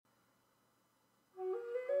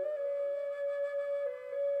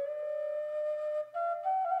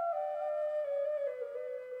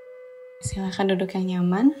Silakan duduk yang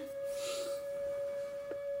nyaman.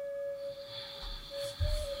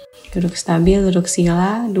 Duduk stabil, duduk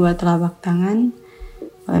sila, dua telapak tangan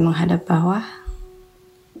boleh menghadap bawah.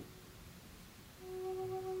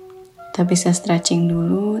 Kita bisa stretching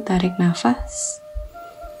dulu, tarik nafas.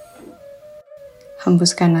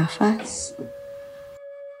 Hembuskan nafas.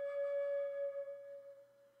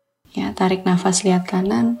 Ya, tarik nafas, lihat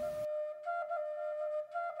kanan.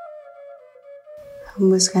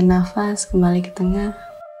 Hembuskan nafas, kembali ke tengah.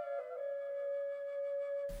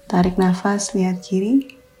 Tarik nafas, lihat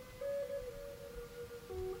kiri.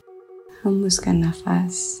 Hembuskan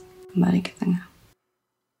nafas, kembali ke tengah.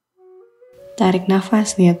 Tarik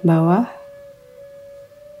nafas, lihat bawah.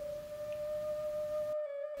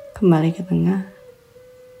 Kembali ke tengah.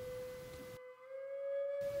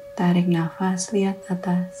 Tarik nafas, lihat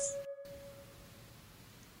atas.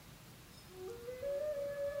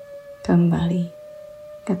 Kembali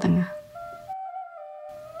ke tengah.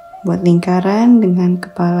 Buat lingkaran dengan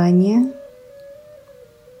kepalanya.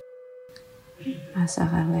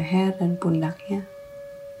 Rasakan leher dan pundaknya.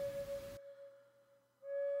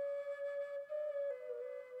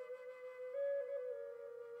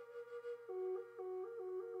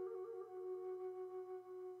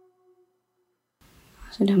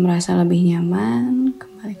 Sudah merasa lebih nyaman,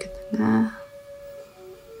 kembali ke tengah.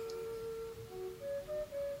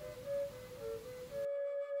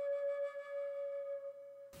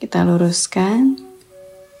 Kita luruskan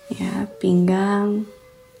ya, pinggang,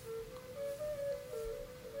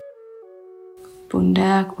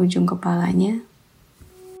 pundak, ujung kepalanya.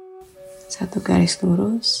 Satu garis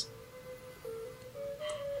lurus.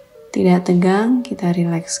 Tidak tegang, kita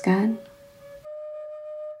rilekskan.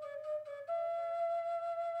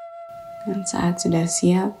 Dan saat sudah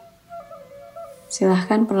siap,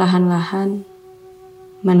 silahkan perlahan-lahan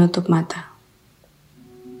menutup mata.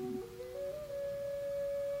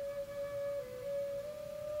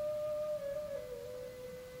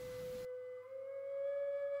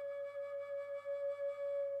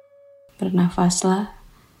 Bernafaslah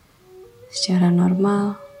secara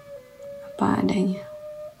normal, apa adanya.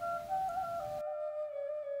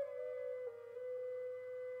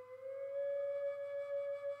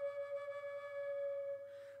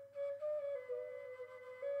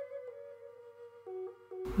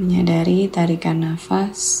 Menyadari tarikan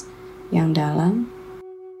nafas yang dalam,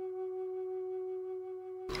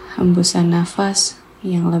 hembusan nafas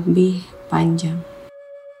yang lebih panjang.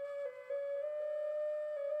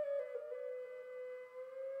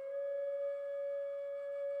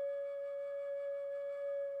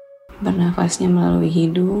 Bernafasnya melalui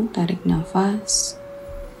hidung, tarik nafas.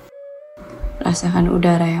 Rasakan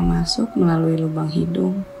udara yang masuk melalui lubang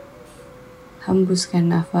hidung. Hembuskan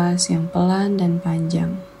nafas yang pelan dan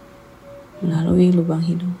panjang melalui lubang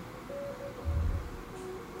hidung.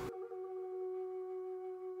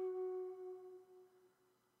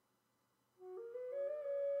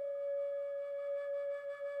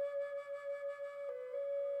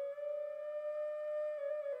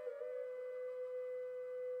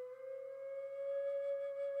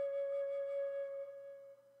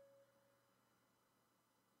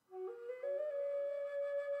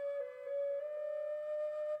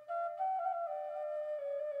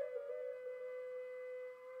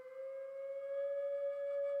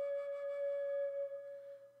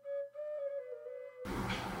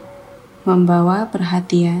 Membawa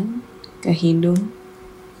perhatian ke hidung.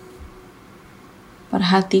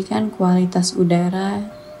 Perhatikan kualitas udara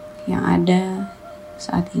yang ada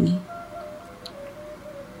saat ini.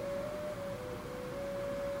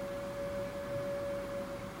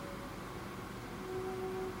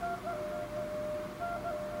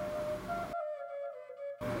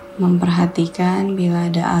 Memperhatikan bila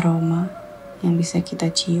ada aroma yang bisa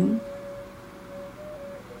kita cium.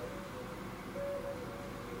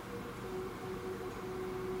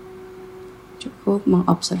 Cukup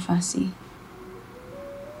mengobservasi.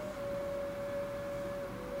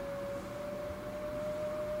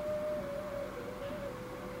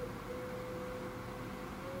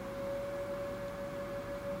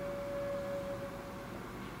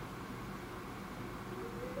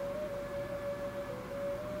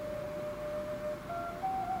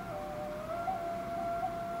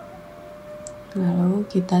 Lalu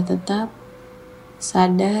kita tetap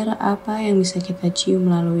sadar apa yang bisa kita cium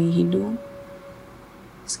melalui hidung.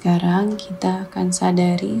 Sekarang kita akan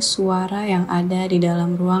sadari suara yang ada di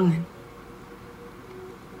dalam ruangan.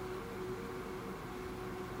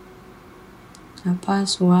 Apa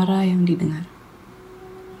suara yang didengar?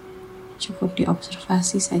 Cukup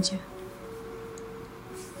diobservasi saja.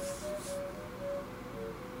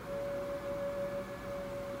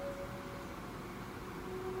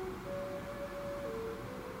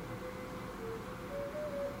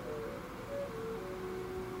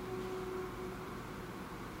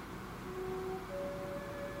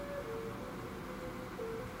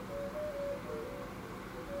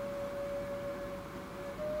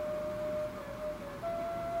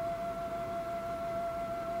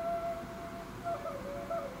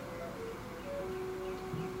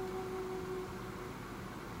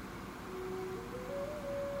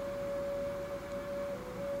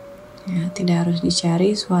 Ya, tidak harus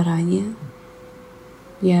dicari suaranya.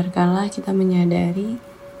 Biarkanlah kita menyadari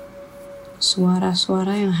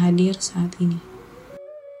suara-suara yang hadir saat ini.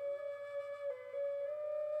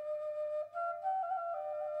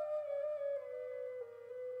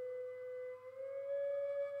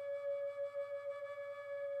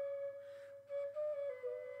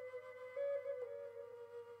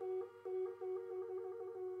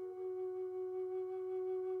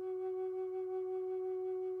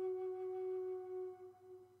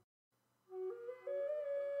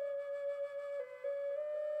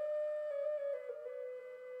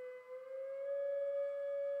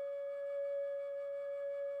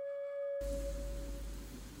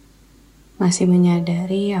 Masih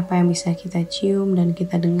menyadari apa yang bisa kita cium dan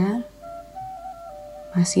kita dengar.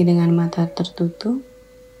 Masih dengan mata tertutup,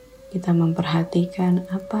 kita memperhatikan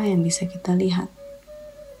apa yang bisa kita lihat.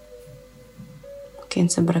 Mungkin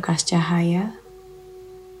seberkas cahaya,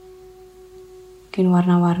 mungkin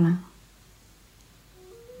warna-warna.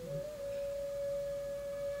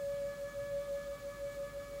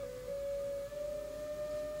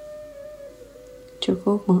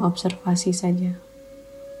 Cukup mengobservasi saja.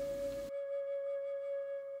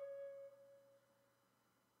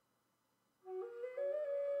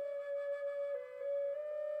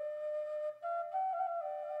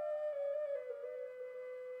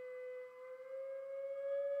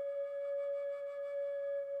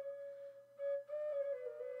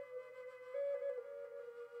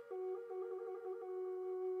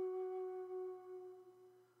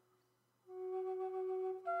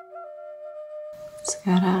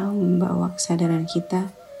 Sekarang membawa kesadaran kita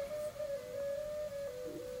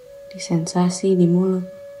di sensasi di mulut.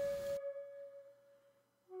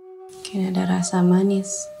 Mungkin ada rasa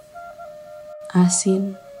manis,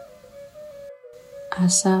 asin,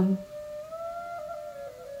 asam,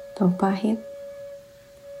 atau pahit.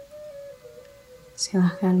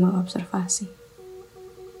 Silahkan mengobservasi.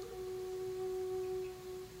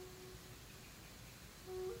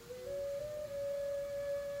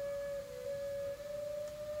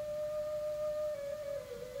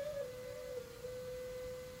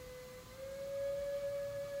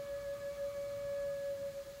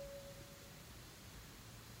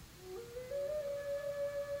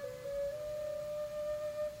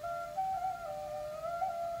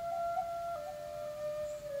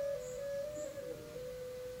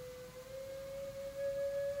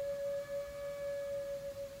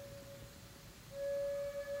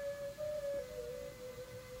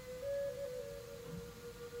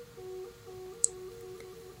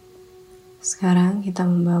 Sekarang kita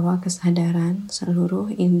membawa kesadaran seluruh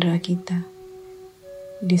indera kita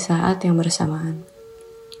di saat yang bersamaan.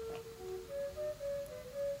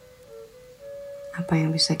 Apa yang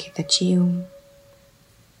bisa kita cium,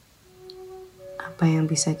 apa yang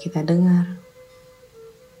bisa kita dengar,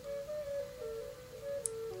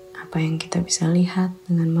 apa yang kita bisa lihat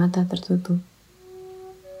dengan mata tertutup,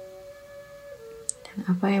 dan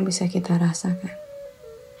apa yang bisa kita rasakan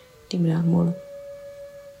di dalam mulut.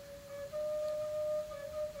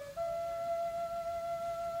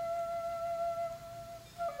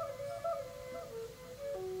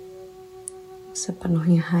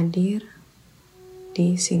 Sepenuhnya hadir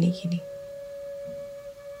di sini kini.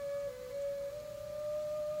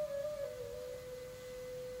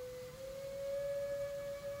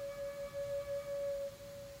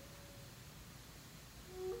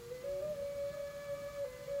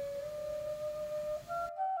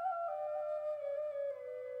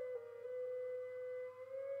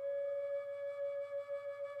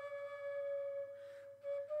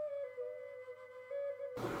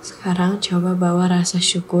 Sekarang coba bawa rasa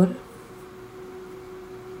syukur.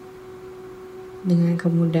 Dengan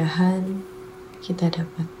kemudahan kita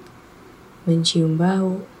dapat mencium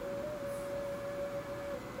bau.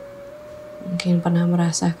 Mungkin pernah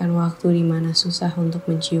merasakan waktu di mana susah untuk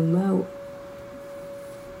mencium bau.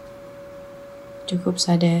 Cukup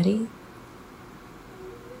sadari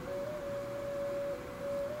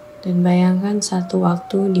dan bayangkan satu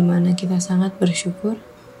waktu di mana kita sangat bersyukur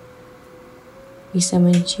bisa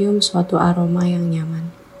mencium suatu aroma yang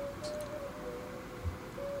nyaman.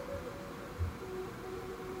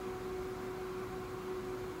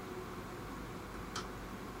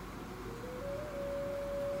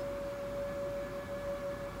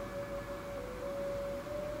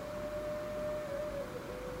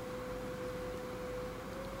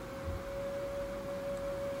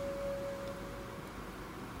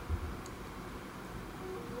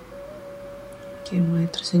 Oke,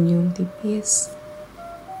 mulai tersenyum tipis.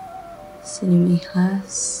 Senyum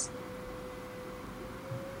ikhlas.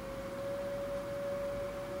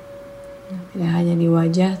 Tidak hanya di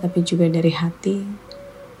wajah, tapi juga dari hati.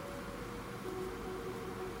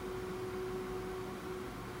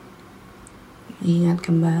 Ingat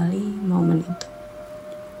kembali momen itu.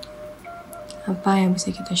 Apa yang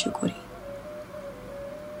bisa kita syukuri?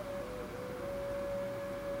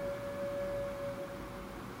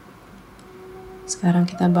 Sekarang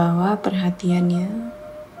kita bawa perhatiannya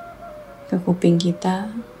ke kuping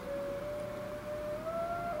kita.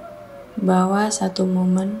 Bawa satu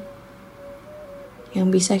momen yang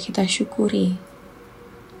bisa kita syukuri.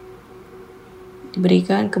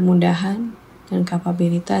 Diberikan kemudahan dan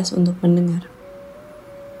kapabilitas untuk mendengar.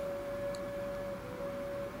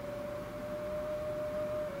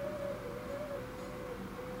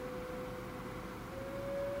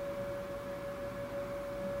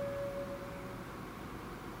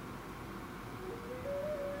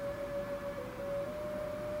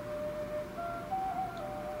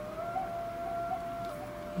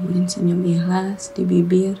 Kemudian senyum ikhlas di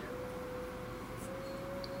bibir,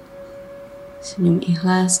 senyum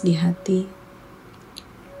ikhlas di hati.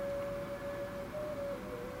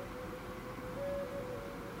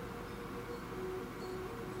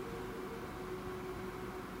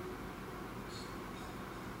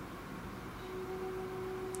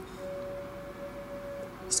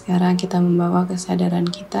 Sekarang kita membawa kesadaran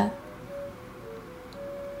kita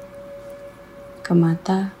ke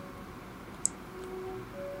mata.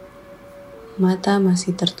 Mata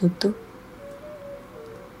masih tertutup.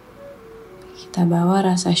 Kita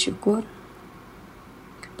bawa rasa syukur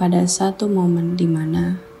kepada satu momen di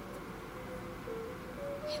mana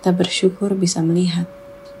kita bersyukur bisa melihat.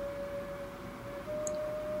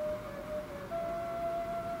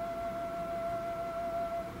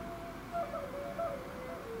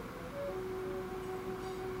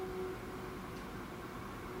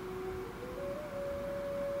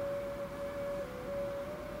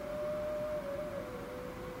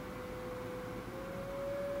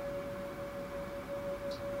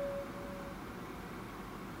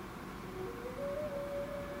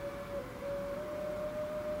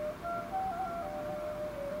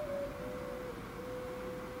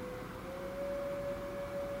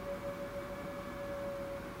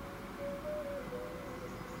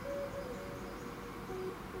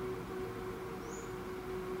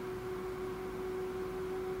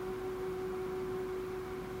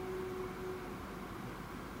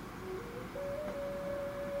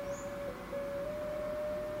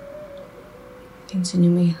 Dan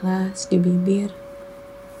senyum ikhlas di bibir,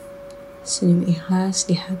 senyum ikhlas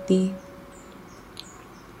di hati.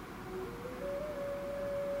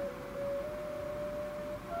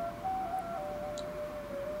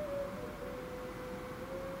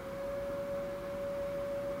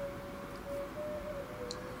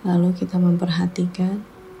 Lalu kita memperhatikan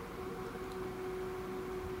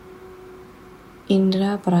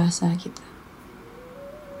indera perasa kita.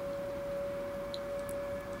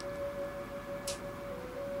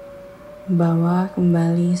 Bawa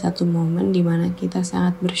kembali satu momen di mana kita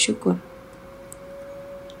sangat bersyukur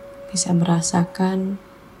bisa merasakan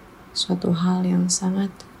suatu hal yang sangat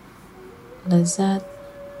lezat,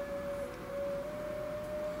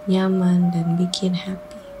 nyaman, dan bikin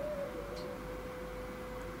happy.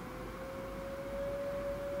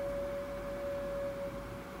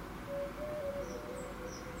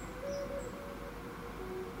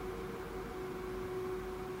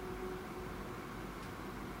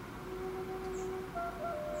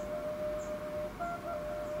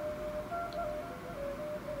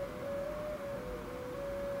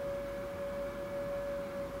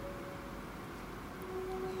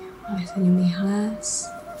 Oleh senyum ikhlas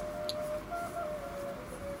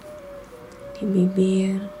di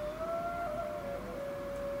bibir,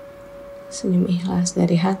 senyum ikhlas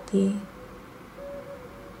dari hati.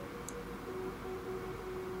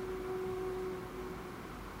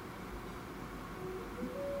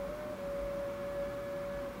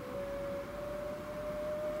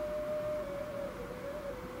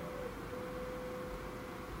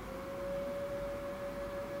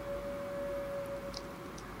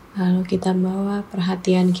 Lalu kita bawa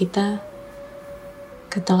perhatian kita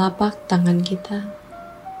ke telapak tangan kita.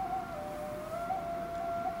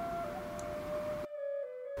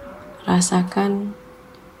 Rasakan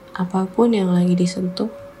apapun yang lagi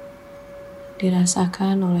disentuh,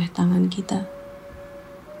 dirasakan oleh tangan kita.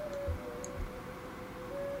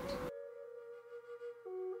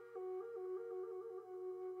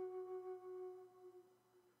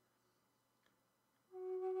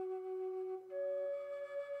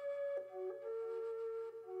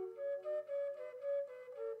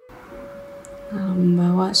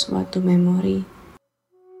 Membawa suatu memori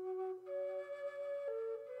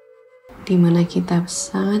di mana kita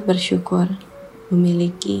sangat bersyukur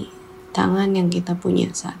memiliki tangan yang kita punya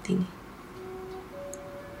saat ini.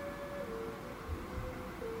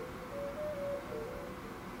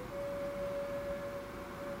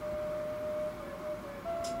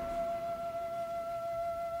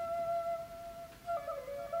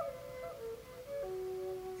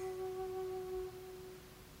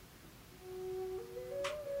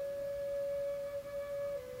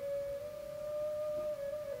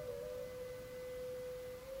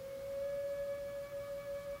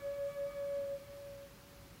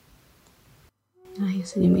 Ayo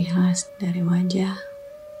senyum ikhlas dari wajah.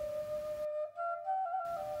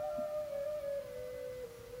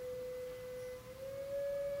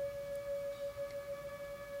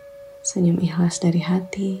 Senyum ikhlas dari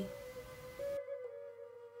hati.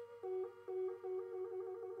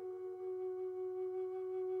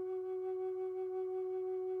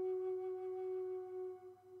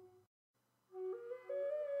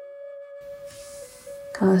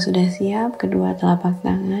 Kalau sudah siap, kedua telapak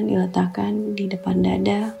tangan diletakkan di depan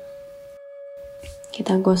dada.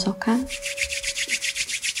 Kita gosokkan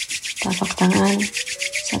telapak tangan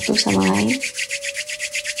satu sama lain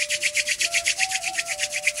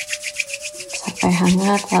sampai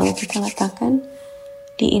hangat, lalu kita letakkan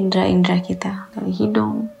di indera-indera kita, dari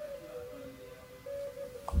hidung,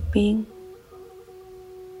 kuping,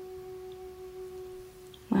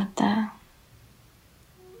 mata,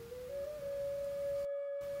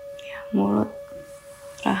 mulut,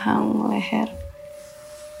 rahang, leher.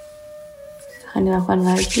 Akan dilakukan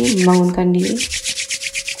lagi, membangunkan diri.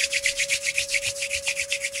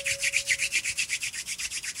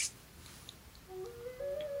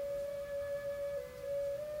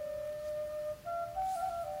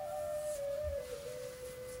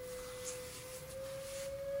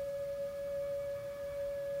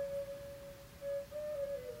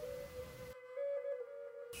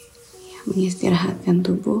 Mengistirahatkan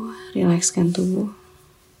tubuh, rilekskan tubuh.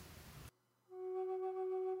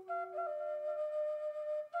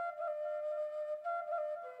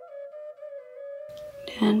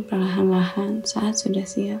 Dan perlahan-lahan saat sudah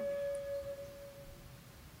siap,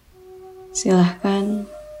 silahkan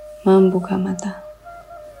membuka mata.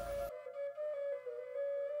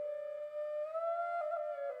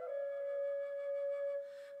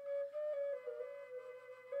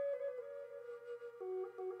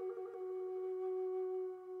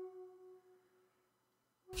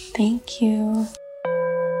 Thank you.